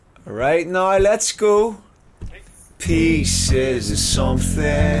Right now, let's go. Pieces of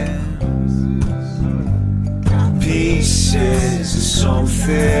something. Pieces of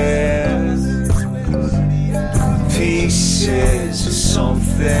something. Pieces of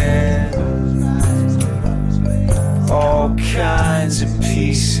something. All kinds of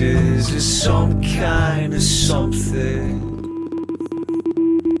pieces of some kind of something.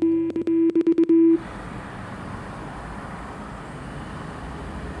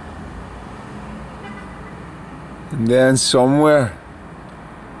 And then somewhere,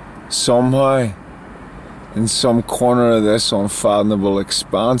 somehow, in some corner of this unfathomable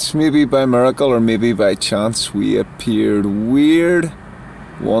expanse, maybe by miracle or maybe by chance, we appeared weird,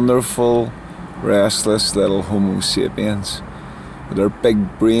 wonderful, restless little Homo sapiens, with our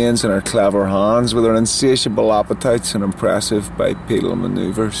big brains and our clever hands, with our insatiable appetites and impressive bipedal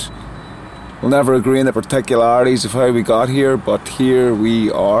manoeuvres. We'll never agree on the particularities of how we got here, but here we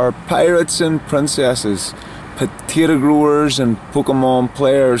are, pirates and princesses, potato growers and Pokemon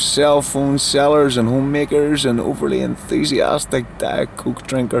players, cell phone sellers and homemakers and overly enthusiastic Diet Coke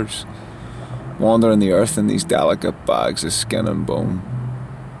drinkers, wandering the earth in these delicate bags of skin and bone.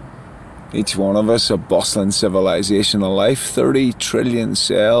 Each one of us a bustling civilization of life, 30 trillion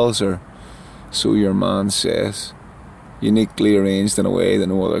cells, or so your man says, uniquely arranged in a way that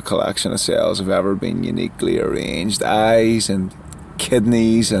no other collection of cells have ever been uniquely arranged. Eyes and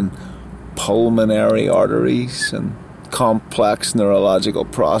kidneys and pulmonary arteries and complex neurological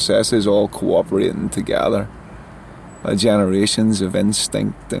processes all cooperating together, by generations of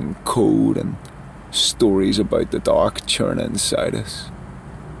instinct and code and stories about the dark churn inside us.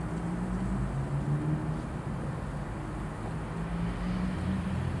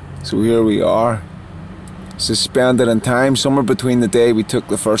 So here we are, suspended in time, somewhere between the day we took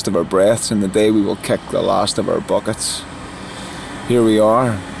the first of our breaths and the day we will kick the last of our buckets. Here we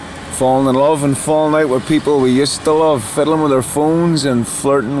are, falling in love and falling out with people we used to love, fiddling with our phones and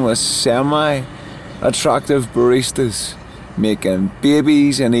flirting with semi-attractive baristas, making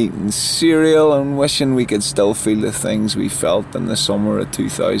babies and eating cereal and wishing we could still feel the things we felt in the summer of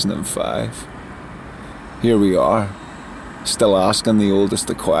 2005. Here we are, still asking the oldest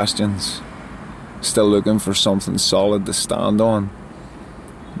of questions, still looking for something solid to stand on.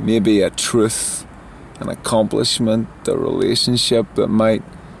 Maybe a truth, an accomplishment, a relationship that might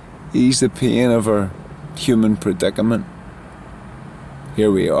ease the pain of our human predicament.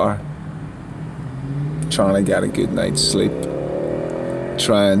 Here we are, trying to get a good night's sleep,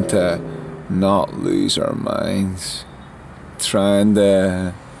 trying to not lose our minds, trying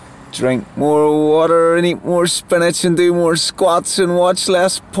to drink more water and eat more spinach and do more squats and watch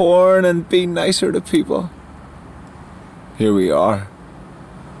less porn and be nicer to people. Here we are,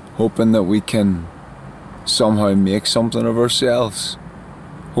 hoping that we can somehow make something of ourselves,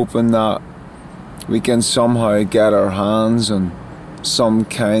 hoping that we can somehow get our hands on some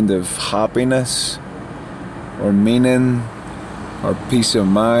kind of happiness or meaning or peace of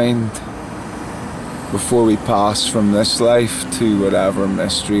mind before we pass from this life to whatever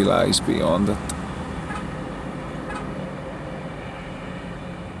mystery lies beyond it.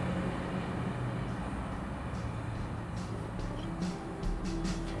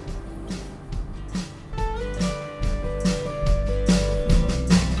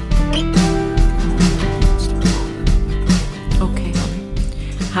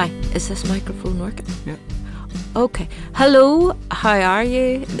 Hi, is this microphone working? Yeah. Okay. Hello, how are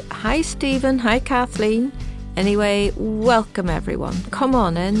you? Hi, Stephen. Hi, Kathleen. Anyway, welcome everyone. Come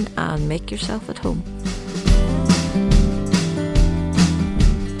on in and make yourself at home.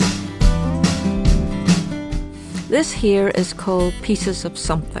 This here is called Pieces of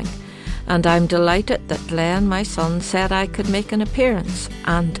Something, and I'm delighted that Glenn, my son, said I could make an appearance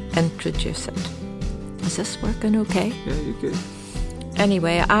and introduce it. Is this working okay? Yeah, you're good.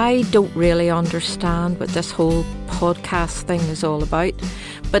 Anyway, I don't really understand what this whole podcast thing is all about,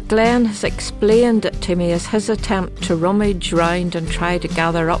 but Glenn has explained it to me as his attempt to rummage round and try to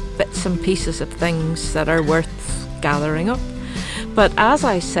gather up bits and pieces of things that are worth gathering up. But as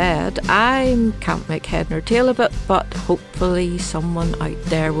I said, I can't make head nor tail of it, but hopefully someone out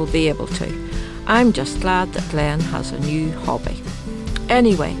there will be able to. I'm just glad that Glenn has a new hobby.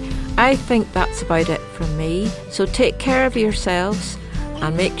 Anyway, I think that's about it from me, so take care of yourselves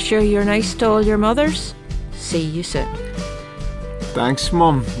and make sure you're nice to all your mothers. See you soon. Thanks,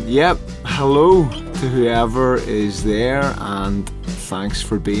 Mum. Yep, hello to whoever is there, and thanks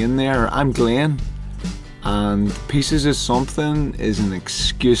for being there. I'm Glenn, and Pieces of Something is an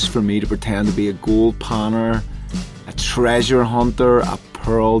excuse for me to pretend to be a gold panner, a treasure hunter, a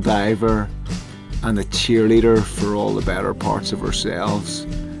pearl diver, and a cheerleader for all the better parts of ourselves.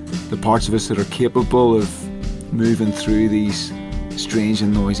 the parts of us that are capable of moving through these strange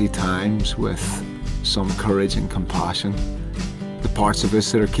and noisy times with some courage and compassion. The parts of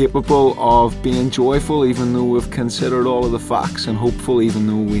us that are capable of being joyful even though we've considered all of the facts, and hopeful even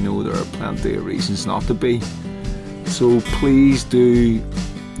though we know there are plenty of reasons not to be. So please do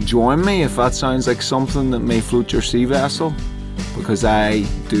join me if that sounds like something that may float your sea vessel, because I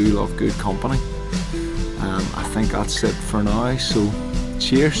do love good company. I think that's it for now, so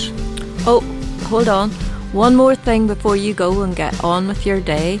cheers. Oh, hold on. One more thing before you go and get on with your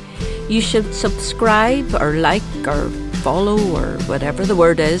day. You should subscribe or like or follow or whatever the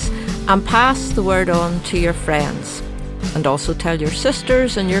word is, and pass the word on to your friends. And also tell your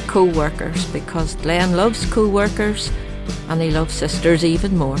sisters and your co-workers, because Glenn loves co-workers and he loves sisters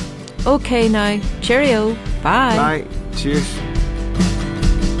even more. Okay now, cheerio, bye. Bye, cheers.